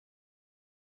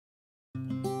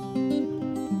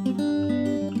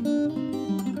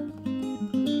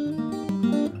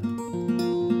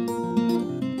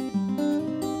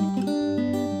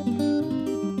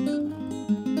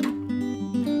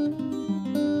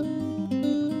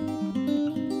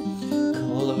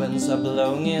sense of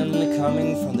belonging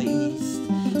coming from the east.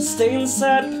 Stay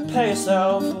inside, prepare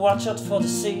yourself, watch out for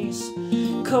disease.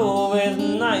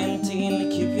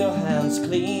 COVID-19, keep your hands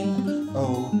clean.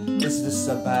 Oh, is this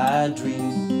a bad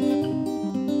dream?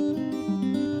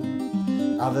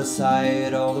 Other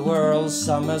side of the world,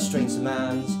 some strange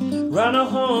demands. Rhino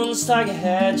horns, tiger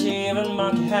head, even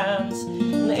monkey hands.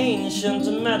 An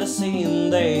ancient medicine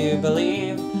they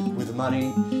believe, with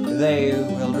money they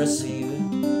will receive.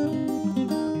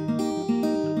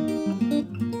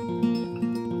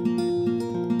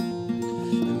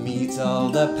 The meat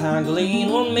of the pangolin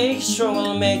won't make you strong,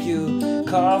 will make you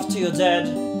cough till you're dead.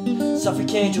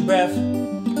 Suffocate your breath.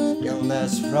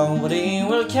 Illness from within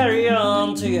will carry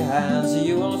on to your hands.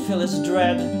 You will feel its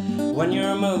dread when you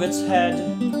remove its head.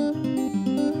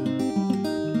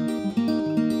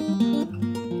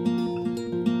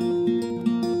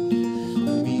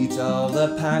 The meat of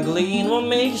the pangolin will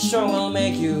make you strong, will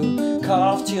make you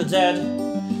cough till you're dead.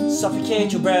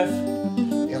 Suffocate your breath.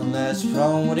 Illness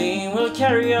from within will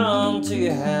carry on to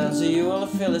your hands. You will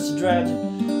feel its dread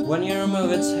when you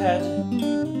remove its head.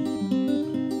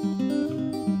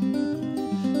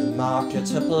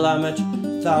 Markets are plummet,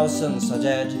 thousands are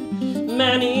dead.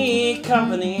 Many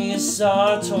companies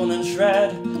are torn and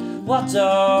shred. What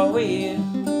are we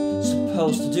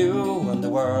supposed to do when the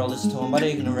world is torn by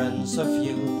the ignorance of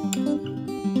you?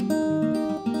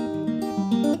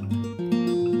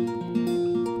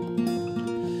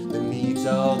 The meat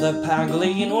of the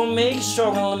pangolin will make you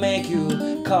strong, will make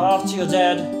you cough till you're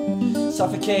dead.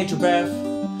 Suffocate your breath.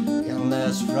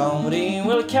 Illness from within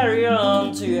will carry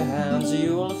on to your hands.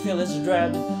 You will feel its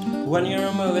dread when you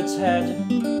remove its head.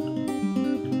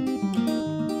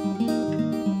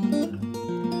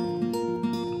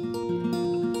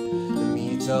 The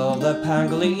meat of the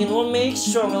pangolin will make you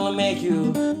strong, will make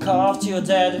you cough till you're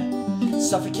dead.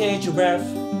 Suffocate your breath.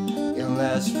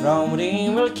 Illness from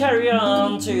within will carry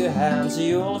on to your hands.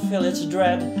 You will feel its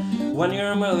dread when you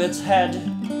remove its head.